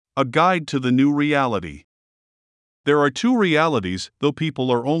A Guide to the New Reality. There are two realities, though people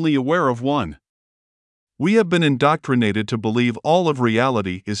are only aware of one. We have been indoctrinated to believe all of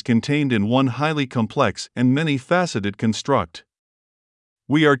reality is contained in one highly complex and many-faceted construct.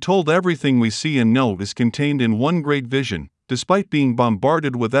 We are told everything we see and know is contained in one great vision, despite being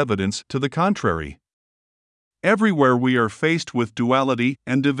bombarded with evidence to the contrary. Everywhere we are faced with duality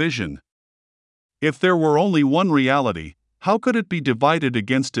and division. If there were only one reality, how could it be divided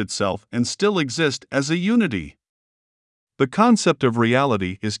against itself and still exist as a unity? The concept of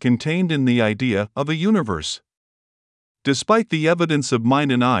reality is contained in the idea of a universe. Despite the evidence of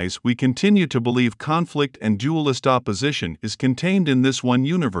mind and eyes, we continue to believe conflict and dualist opposition is contained in this one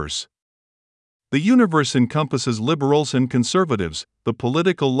universe. The universe encompasses liberals and conservatives, the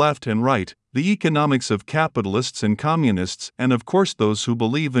political left and right, the economics of capitalists and communists, and of course those who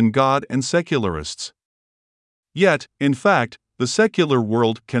believe in God and secularists. Yet, in fact, the secular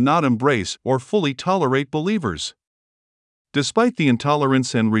world cannot embrace or fully tolerate believers. Despite the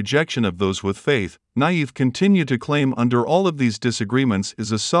intolerance and rejection of those with faith, naive continue to claim under all of these disagreements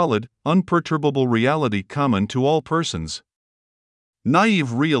is a solid, unperturbable reality common to all persons.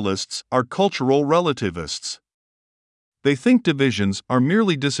 Naive realists are cultural relativists. They think divisions are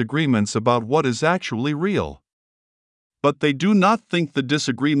merely disagreements about what is actually real. But they do not think the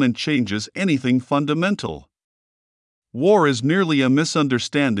disagreement changes anything fundamental. War is merely a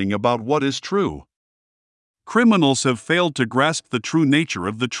misunderstanding about what is true. Criminals have failed to grasp the true nature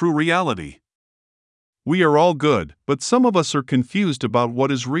of the true reality. We are all good, but some of us are confused about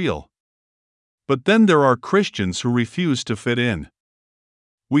what is real. But then there are Christians who refuse to fit in.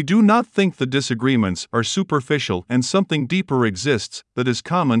 We do not think the disagreements are superficial and something deeper exists that is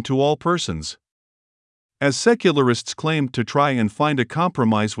common to all persons. As secularists claim to try and find a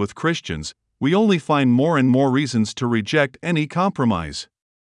compromise with Christians, we only find more and more reasons to reject any compromise.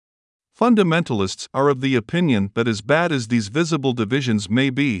 Fundamentalists are of the opinion that as bad as these visible divisions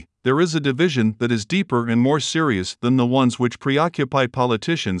may be, there is a division that is deeper and more serious than the ones which preoccupy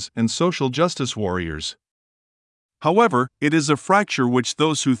politicians and social justice warriors. However, it is a fracture which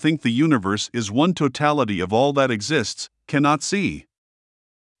those who think the universe is one totality of all that exists cannot see.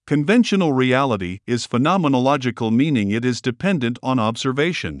 Conventional reality is phenomenological, meaning it is dependent on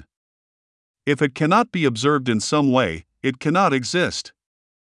observation. If it cannot be observed in some way, it cannot exist.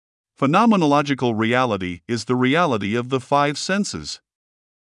 Phenomenological reality is the reality of the five senses.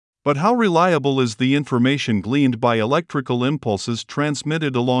 But how reliable is the information gleaned by electrical impulses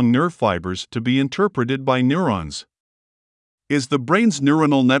transmitted along nerve fibers to be interpreted by neurons? Is the brain's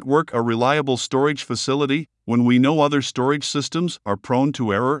neuronal network a reliable storage facility when we know other storage systems are prone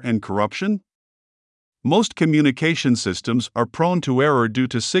to error and corruption? Most communication systems are prone to error due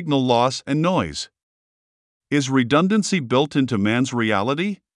to signal loss and noise. Is redundancy built into man's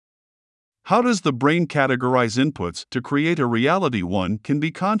reality? How does the brain categorize inputs to create a reality one can be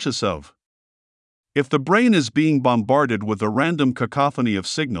conscious of? If the brain is being bombarded with a random cacophony of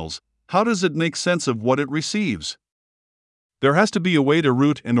signals, how does it make sense of what it receives? There has to be a way to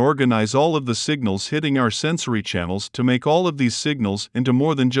route and organize all of the signals hitting our sensory channels to make all of these signals into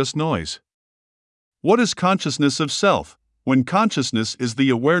more than just noise. What is consciousness of self, when consciousness is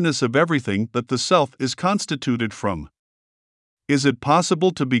the awareness of everything that the self is constituted from? Is it possible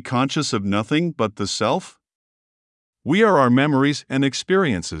to be conscious of nothing but the self? We are our memories and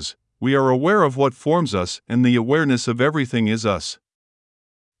experiences. We are aware of what forms us, and the awareness of everything is us.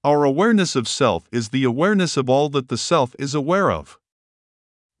 Our awareness of self is the awareness of all that the self is aware of.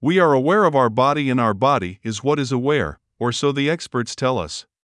 We are aware of our body, and our body is what is aware, or so the experts tell us.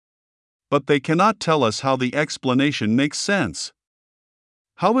 But they cannot tell us how the explanation makes sense.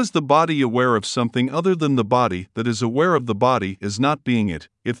 How is the body aware of something other than the body that is aware of the body as not being it,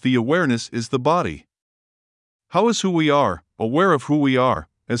 if the awareness is the body? How is who we are, aware of who we are,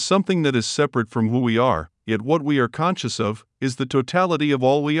 as something that is separate from who we are, yet what we are conscious of is the totality of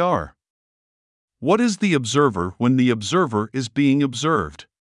all we are? What is the observer when the observer is being observed?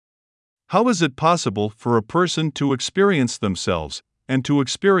 How is it possible for a person to experience themselves, and to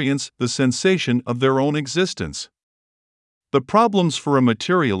experience the sensation of their own existence? The problems for a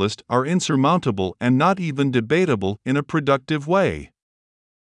materialist are insurmountable and not even debatable in a productive way.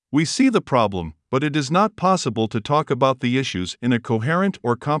 We see the problem, but it is not possible to talk about the issues in a coherent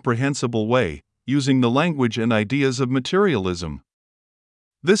or comprehensible way, using the language and ideas of materialism.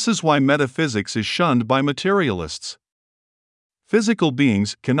 This is why metaphysics is shunned by materialists. Physical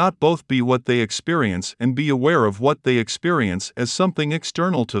beings cannot both be what they experience and be aware of what they experience as something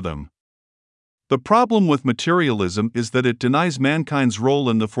external to them. The problem with materialism is that it denies mankind's role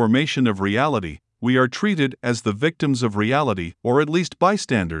in the formation of reality, we are treated as the victims of reality, or at least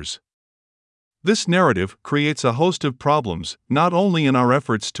bystanders. This narrative creates a host of problems, not only in our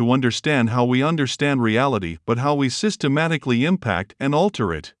efforts to understand how we understand reality but how we systematically impact and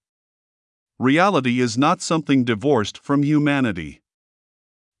alter it. Reality is not something divorced from humanity.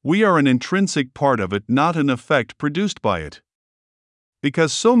 We are an intrinsic part of it, not an effect produced by it.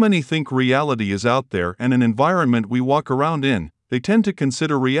 Because so many think reality is out there and an environment we walk around in, they tend to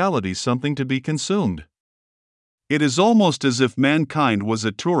consider reality something to be consumed. It is almost as if mankind was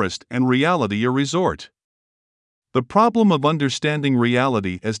a tourist and reality a resort. The problem of understanding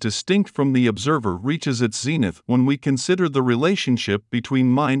reality as distinct from the observer reaches its zenith when we consider the relationship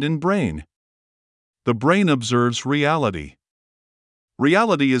between mind and brain. The brain observes reality.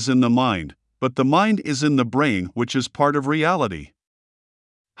 Reality is in the mind, but the mind is in the brain, which is part of reality.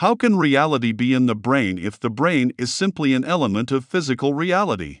 How can reality be in the brain if the brain is simply an element of physical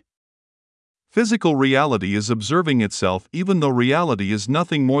reality? Physical reality is observing itself even though reality is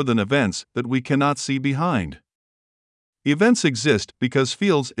nothing more than events that we cannot see behind. Events exist because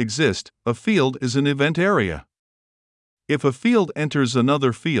fields exist. A field is an event area. If a field enters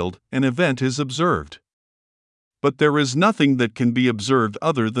another field, an event is observed. But there is nothing that can be observed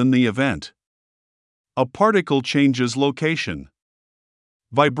other than the event. A particle changes location.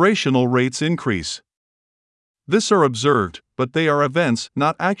 Vibrational rates increase. This are observed, but they are events,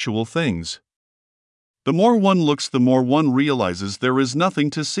 not actual things. The more one looks, the more one realizes there is nothing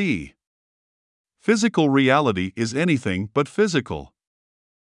to see. Physical reality is anything but physical.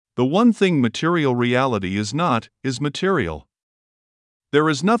 The one thing material reality is not, is material. There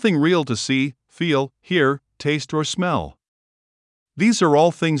is nothing real to see, feel, hear, taste, or smell. These are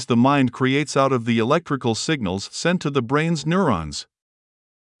all things the mind creates out of the electrical signals sent to the brain's neurons.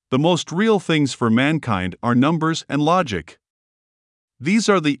 The most real things for mankind are numbers and logic. These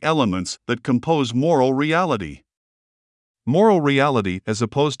are the elements that compose moral reality. Moral reality, as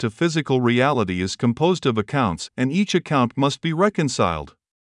opposed to physical reality, is composed of accounts, and each account must be reconciled.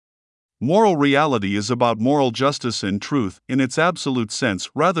 Moral reality is about moral justice and truth in its absolute sense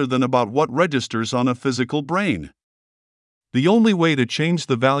rather than about what registers on a physical brain. The only way to change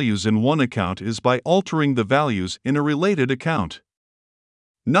the values in one account is by altering the values in a related account.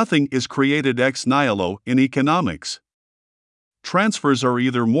 Nothing is created ex nihilo in economics. Transfers are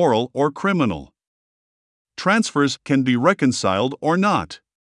either moral or criminal. Transfers can be reconciled or not.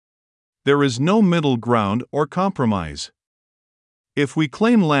 There is no middle ground or compromise. If we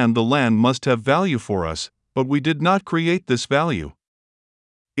claim land, the land must have value for us, but we did not create this value.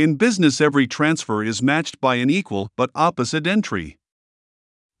 In business, every transfer is matched by an equal but opposite entry.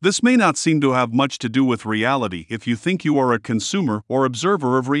 This may not seem to have much to do with reality if you think you are a consumer or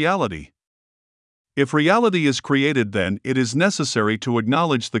observer of reality. If reality is created, then it is necessary to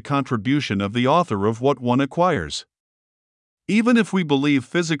acknowledge the contribution of the author of what one acquires. Even if we believe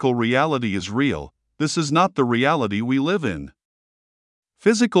physical reality is real, this is not the reality we live in.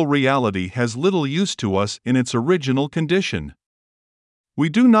 Physical reality has little use to us in its original condition. We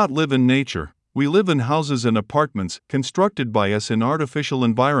do not live in nature. We live in houses and apartments constructed by us in artificial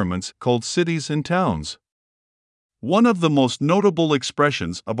environments called cities and towns. One of the most notable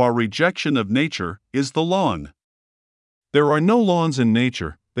expressions of our rejection of nature is the lawn. There are no lawns in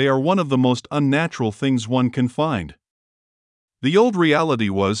nature. They are one of the most unnatural things one can find. The old reality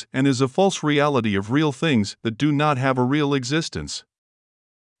was and is a false reality of real things that do not have a real existence.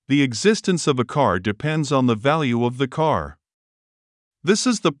 The existence of a car depends on the value of the car. This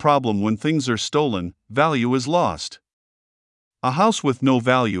is the problem when things are stolen, value is lost. A house with no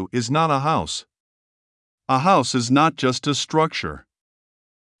value is not a house. A house is not just a structure.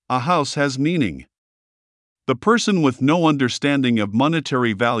 A house has meaning. The person with no understanding of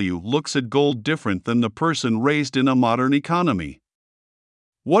monetary value looks at gold different than the person raised in a modern economy.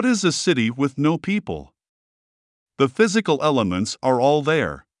 What is a city with no people? The physical elements are all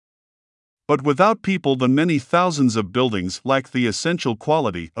there. But without people, the many thousands of buildings lack the essential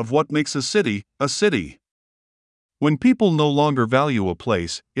quality of what makes a city a city. When people no longer value a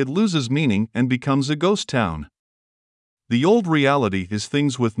place, it loses meaning and becomes a ghost town. The old reality is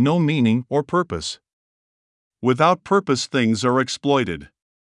things with no meaning or purpose. Without purpose, things are exploited.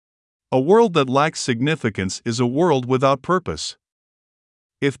 A world that lacks significance is a world without purpose.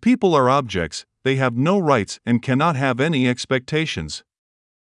 If people are objects, they have no rights and cannot have any expectations.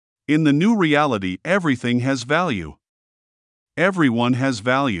 In the new reality, everything has value. Everyone has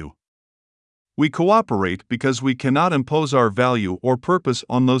value. We cooperate because we cannot impose our value or purpose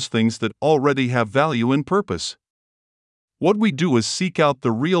on those things that already have value and purpose. What we do is seek out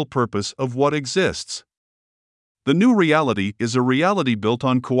the real purpose of what exists. The new reality is a reality built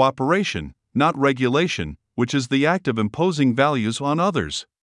on cooperation, not regulation, which is the act of imposing values on others.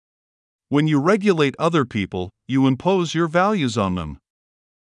 When you regulate other people, you impose your values on them.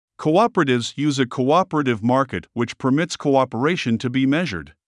 Cooperatives use a cooperative market which permits cooperation to be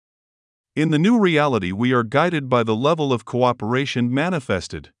measured. In the new reality, we are guided by the level of cooperation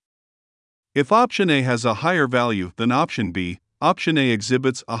manifested. If option A has a higher value than option B, option A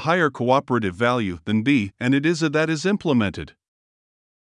exhibits a higher cooperative value than B, and it is that is implemented.